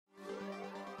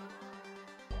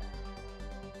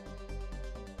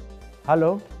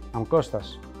Hello, I'm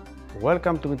Kostas.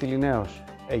 Welcome to Mytilineos,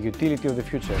 a utility of the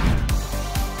future.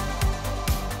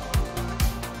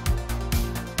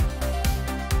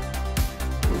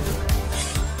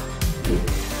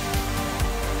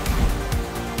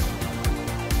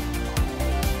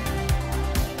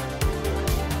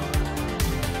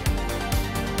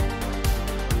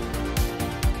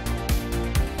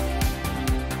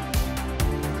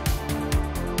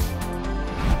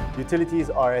 Utilities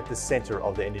are at the center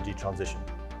of the energy transition,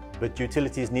 but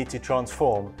utilities need to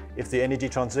transform if the energy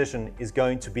transition is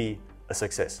going to be a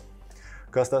success.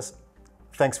 Kostas,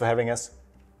 thanks for having us.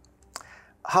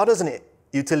 How does an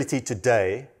utility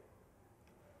today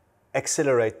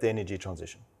accelerate the energy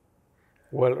transition?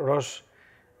 Well, Ross,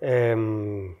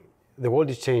 the world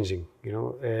is changing.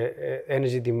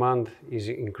 Energy demand is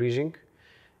increasing.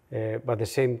 But at the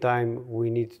same time, we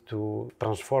need to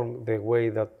transform the way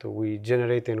that we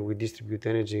generate and we distribute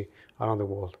energy around the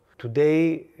world.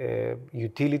 Today,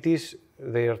 utilities,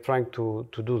 they are trying to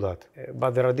do that.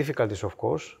 But there are difficulties, of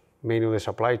course, mainly on the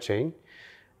supply chain.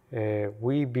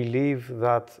 We believe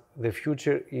that the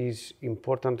future is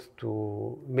important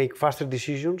to make faster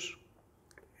decisions,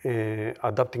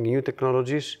 adapting new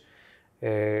technologies,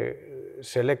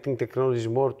 selecting technologies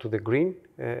more to the green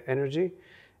energy.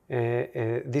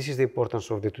 This is the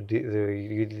importance of the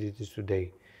utilities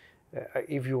today.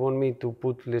 If you want me to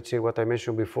put, let's say, what I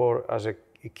mentioned before as a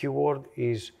keyword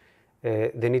is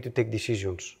they need to take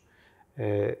decisions.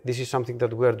 This is something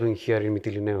that we are doing here in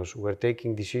Mytilineos. We are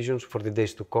taking decisions for the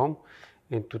days to come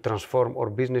and to transform our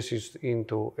businesses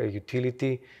into a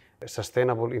utility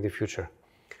sustainable in the future.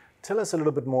 Tell us a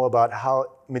little bit more about how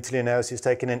Mytilineos has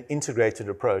taken an integrated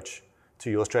approach to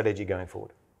your strategy going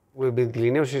forward. Well,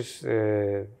 Mytilineos is,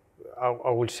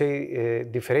 I would say,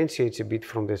 differentiates a bit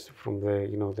from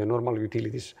the normal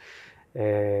utilities.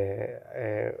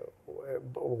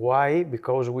 Why?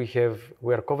 Because we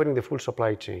are covering the full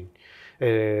supply chain,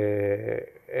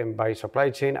 and by supply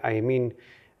chain I mean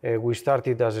we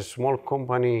started as a small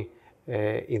company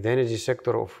in the energy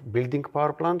sector of building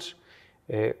power plants.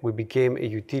 We became a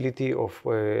utility of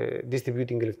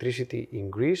distributing electricity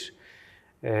in Greece.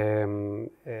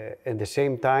 At the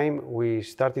same time, we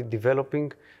started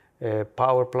developing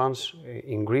power plants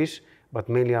in Greece, but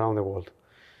mainly around the world.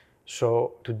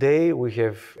 So today we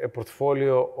have a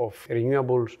portfolio of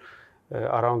renewables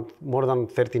around more than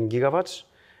 13 gigawatts.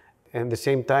 And at the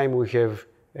same time, we have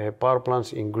power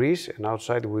plants in Greece and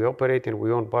outside. We operate and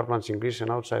we own power plants in Greece and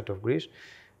outside of Greece.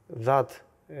 That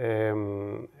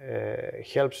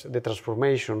helps the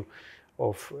transformation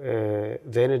of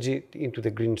the energy into the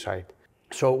green side.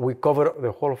 So we cover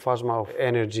the whole phasma of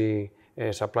energy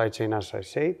supply chain, as I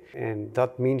say, and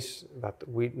that means that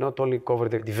we not only cover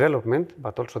the development,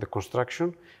 but also the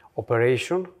construction,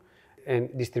 operation, and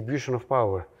distribution of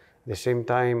power. At the same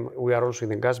time, we are also in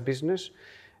the gas business.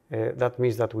 That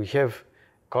means that we have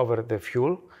covered the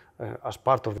fuel as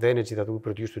part of the energy that we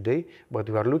produce today, but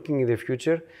we are looking in the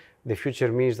future. The future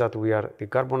means that we are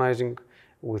decarbonizing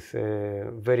with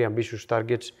very ambitious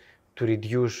targets to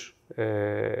reduce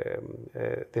the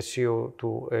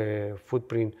CO2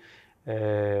 footprint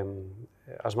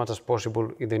as much as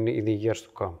possible in the years to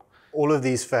come. All of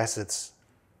these facets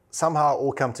somehow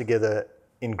all come together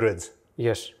in grids.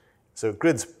 Yes. So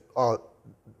grids are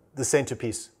the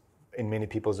centerpiece in many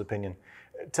people's opinion.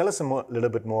 Tell us a little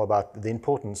bit more about the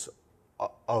importance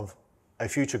of a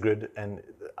future grid and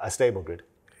a stable grid.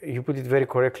 You put it very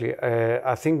correctly.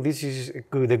 I think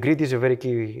the grid is a very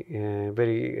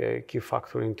key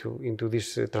factor into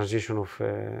this transition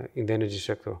in the energy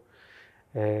sector.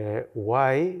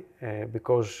 Why?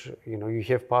 Because you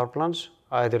have power plants.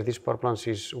 Either these power plants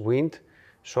is wind,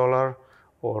 solar,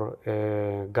 or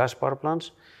gas power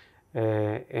plants,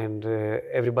 and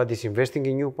everybody is investing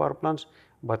in new power plants.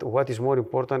 But what is more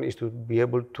important is to be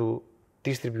able to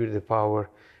distribute the power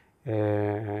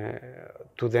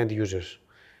to the end users.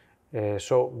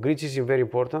 So grids is very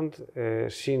important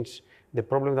since the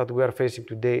problem that we are facing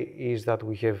today is that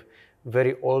we have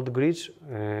very old grids,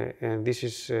 and this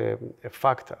is a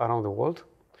fact around the world.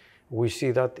 We see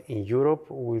that in Europe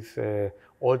with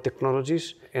old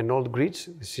technologies and old grids.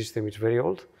 The system is very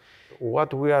old.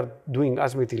 What we are doing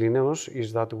as Mytilineos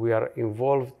is that we are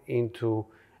involved into,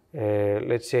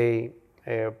 let's say,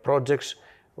 projects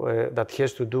that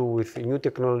has to do with new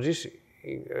technologies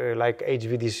like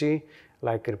HVDC,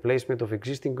 like replacement of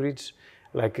existing grids,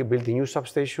 like building new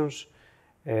substations,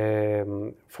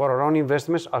 for our own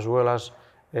investments as well as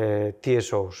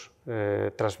TSOs,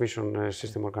 transmission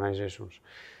system organizations.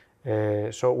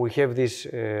 So we have this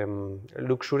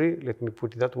luxury, let me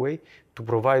put it that way, to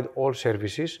provide all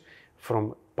services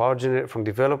from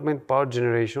development, power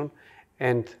generation,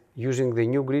 and using the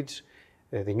new grids,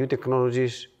 the new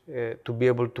technologies to be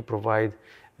able to provide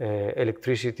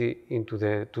electricity to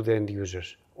the end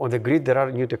users. On the grid, there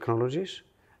are new technologies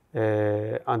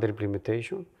under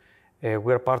implementation.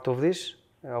 We are part of this.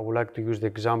 I would like to use the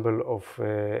example of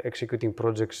executing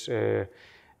projects,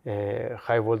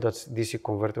 high voltage DC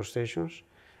converter stations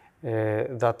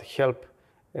that help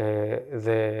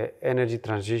the energy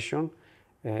transition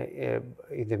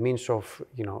in the means of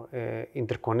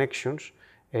interconnections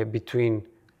between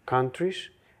countries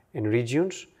and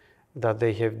regions, that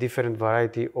they have different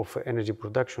variety of energy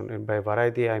production. And by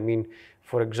variety, I mean,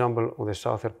 for example, on the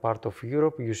southern part of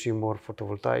Europe, you see more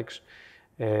photovoltaics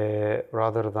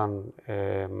rather than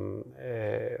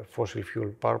fossil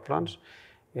fuel power plants.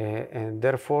 And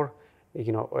therefore,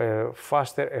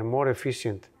 faster and more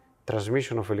efficient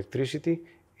transmission of electricity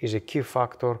is a key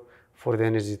factor for the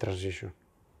energy transition.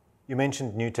 You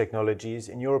mentioned new technologies.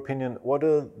 In your opinion, what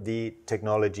are the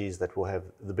technologies that will have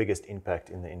the biggest impact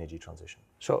in the energy transition?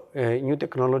 So, new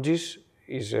technologies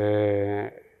is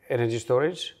energy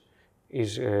storage,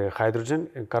 is hydrogen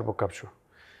and carbon capture.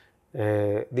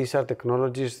 These are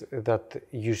technologies that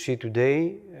you see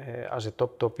today as a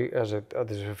top topic, as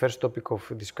the first topic of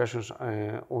discussions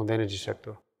on the energy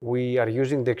sector. We are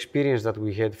using the experience that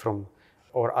we had from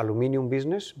our aluminium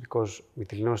business, because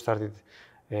Mytilineos started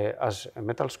as a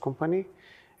metals company,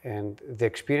 and the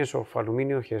experience of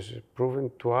aluminium has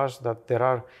proven to us that there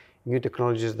are new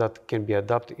technologies that can be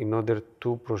adapted in order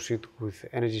to proceed with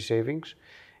energy savings.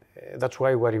 That's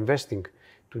why we're investing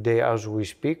today as we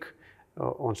speak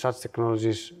on such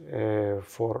technologies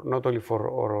for not only for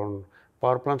our own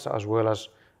power plants as well as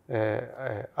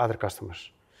other customers.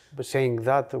 But saying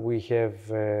that,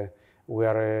 we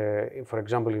are, for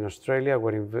example, in Australia,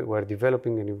 we're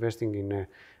developing and investing in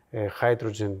a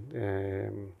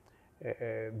hydrogen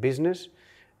business,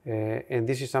 and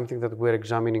this is something that we're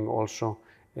examining also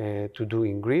to do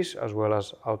in Greece as well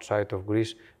as outside of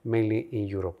Greece, mainly in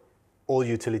Europe. All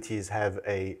utilities have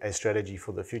a strategy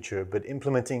for the future, but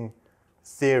implementing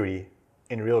theory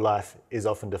in real life is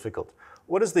often difficult.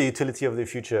 What does the utility of the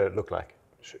future look like?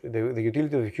 The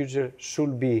utility of the future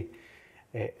should be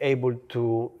able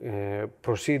to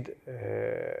proceed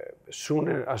as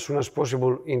soon as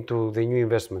possible into the new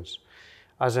investments.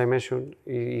 As I mentioned,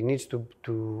 it needs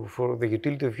for the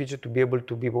utility of the future to be able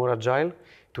to be more agile,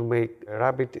 to make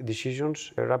rapid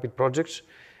decisions, rapid projects,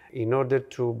 in order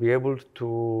to be able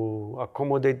to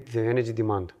accommodate the energy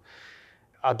demand,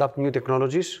 adapt new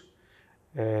technologies,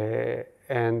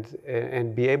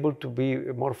 and be able to be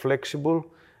more flexible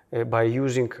by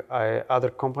using other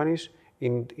companies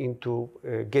into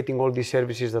getting all these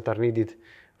services that are needed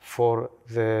for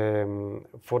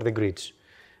the grids.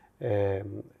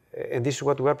 And this is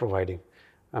what we are providing.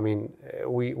 I mean,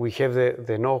 we have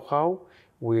the know-how,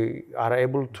 we are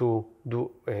able to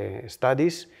do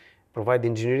studies, provide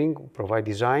engineering, provide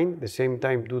design, at the same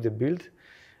time do the build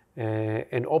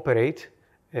and operate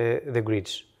the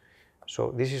grids.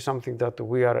 So this is something that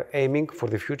we are aiming for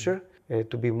the future,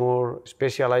 to be more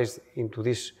specialized into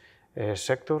this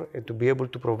sector and to be able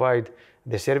to provide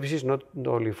the services not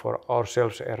only for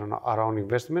ourselves and our own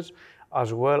investments,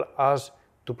 as well as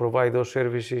to provide those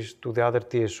services to the other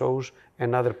TSOs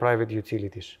and other private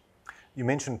utilities. You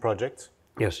mentioned projects.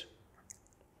 Yes.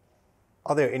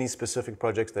 Are there any specific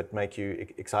projects that make you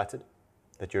excited,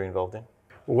 that you're involved in?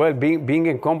 Well, being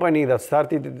a company that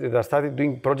started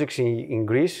doing projects in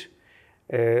Greece,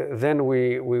 then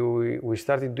we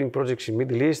started doing projects in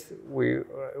Middle East. We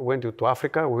went to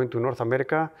Africa, we went to North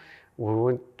America,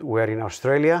 we are in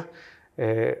Australia.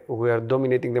 We are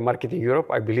dominating the market in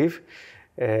Europe, I believe.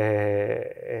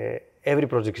 Every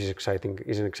project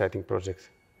is an exciting project,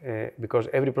 because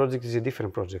every project is a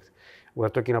different project. We are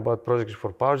talking about projects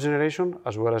for power generation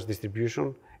as well as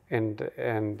distribution and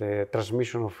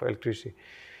transmission of electricity.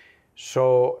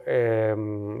 So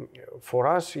for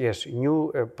us, yes,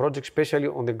 new projects, especially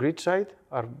on the grid side,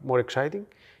 are more exciting.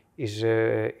 Is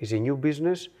a new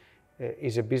business,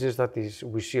 is a business that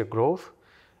we see a growth.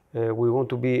 We want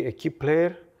to be a key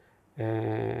player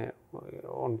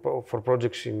for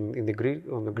projects in the grid,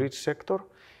 on the grid sector,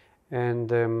 and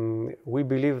we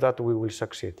believe that we will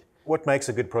succeed. What makes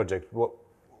a good project?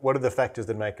 What are the factors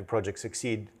that make a project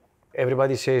succeed?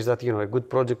 Everybody says that a good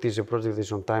project is a project that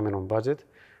is on time and on budget.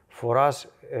 For us,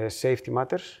 safety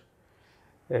matters.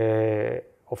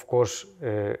 Of course,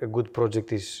 a good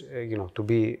project is to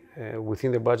be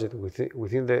within the budget,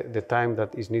 within the time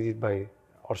that is needed by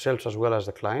ourselves as well as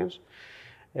the clients,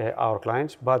 our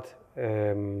clients. But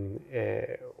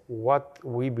what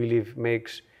we believe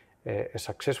makes a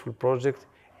successful project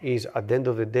is, at the end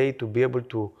of the day, to be able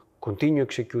to continue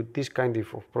execute this kind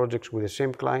of projects with the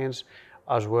same clients,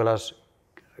 as well as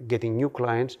getting new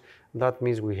clients, that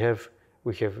means we have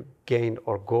gained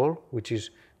our goal, which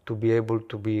is to be able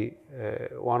to be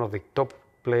one of the top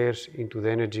players into the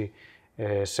energy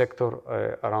sector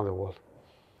around the world.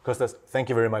 Kostas, thank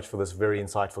you very much for this very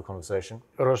insightful conversation.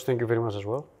 Ross, thank you very much as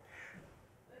well.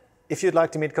 If you'd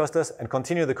like to meet Kostas and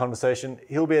continue the conversation,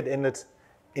 he'll be at Enlit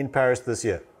in Paris this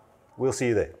year. We'll see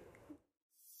you there.